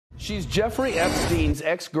She's Jeffrey Epstein's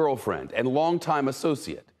ex-girlfriend and longtime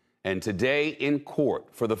associate. And today in court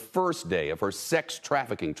for the first day of her sex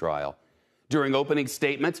trafficking trial. During opening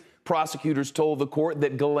statements, prosecutors told the court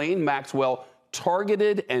that Ghislaine Maxwell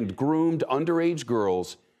targeted and groomed underage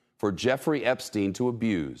girls for Jeffrey Epstein to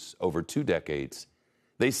abuse over 2 decades.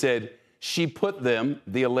 They said she put them,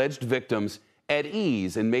 the alleged victims, at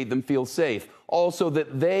ease and made them feel safe, also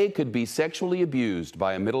that they could be sexually abused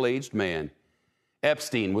by a middle-aged man.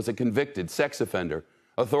 Epstein was a convicted sex offender.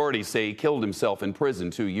 Authorities say he killed himself in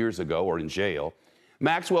prison 2 years ago, or in jail.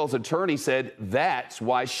 Maxwell's attorney said that's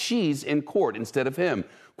why she's in court instead of him.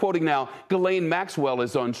 Quoting now, Ghislaine Maxwell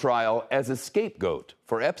is on trial as a scapegoat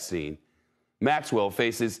for Epstein. Maxwell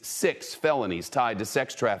faces 6 felonies tied to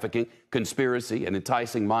sex trafficking, conspiracy, and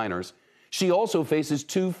enticing minors. She also faces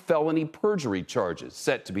 2 felony perjury charges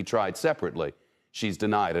set to be tried separately. She's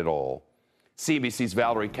denied it all. CNBC's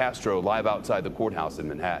Valerie Castro live outside the courthouse in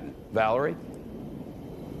Manhattan. Valerie?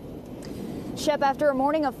 Shep, after a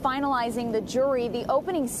morning of finalizing the jury, the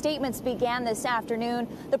opening statements began this afternoon.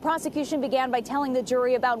 The prosecution began by telling the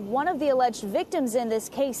jury about one of the alleged victims in this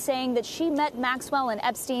case, saying that she met Maxwell and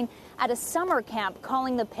Epstein at a summer camp,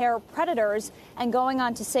 calling the pair predators, and going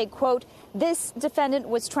on to say, quote, "This defendant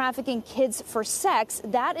was trafficking kids for sex.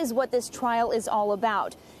 That is what this trial is all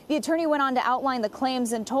about." The attorney went on to outline the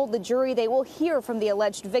claims and told the jury they will hear from the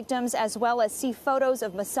alleged victims, as well as see photos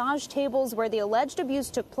of massage tables where the alleged abuse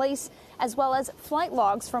took place, as well as flight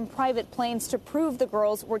logs from private planes to prove the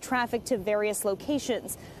girls were trafficked to various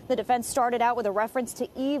locations. The defense started out with a reference to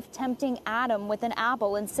Eve tempting Adam with an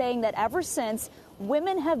apple and saying that ever since,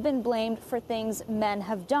 women have been blamed for things men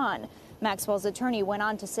have done. Maxwell's attorney went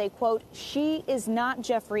on to say, quote, "She is not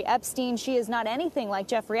Jeffrey Epstein. She is not anything like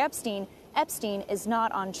Jeffrey Epstein. Epstein is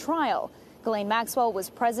not on trial." Ghislaine Maxwell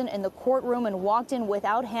was present in the courtroom and walked in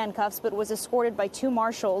without handcuffs, but was escorted by 2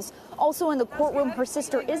 marshals. Also in the courtroom, her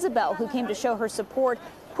sister Isabel, who came to show her support,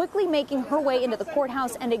 quickly making her way into the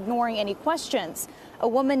courthouse and ignoring any questions. A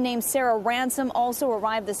woman named Sarah Ransom also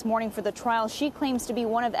arrived this morning for the trial. She claims to be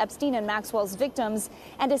one of Epstein and Maxwell's victims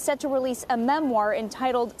and is set to release a memoir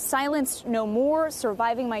entitled "Silenced No More: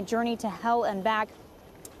 Surviving My Journey to Hell and Back."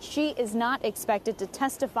 She is not expected to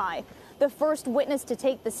testify. The first witness to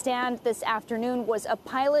take the stand this afternoon was a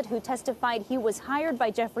pilot who testified he was hired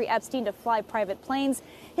by Jeffrey Epstein to fly private planes.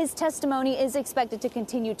 His testimony is expected to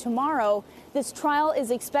continue tomorrow. This trial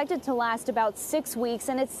is expected to last about 6 weeks,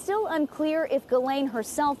 and it's still unclear if Ghislaine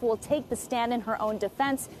herself will take the stand in her own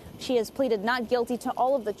defense. She has pleaded not guilty to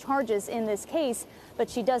all of the charges in this case,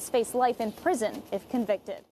 but she does face life in prison if convicted.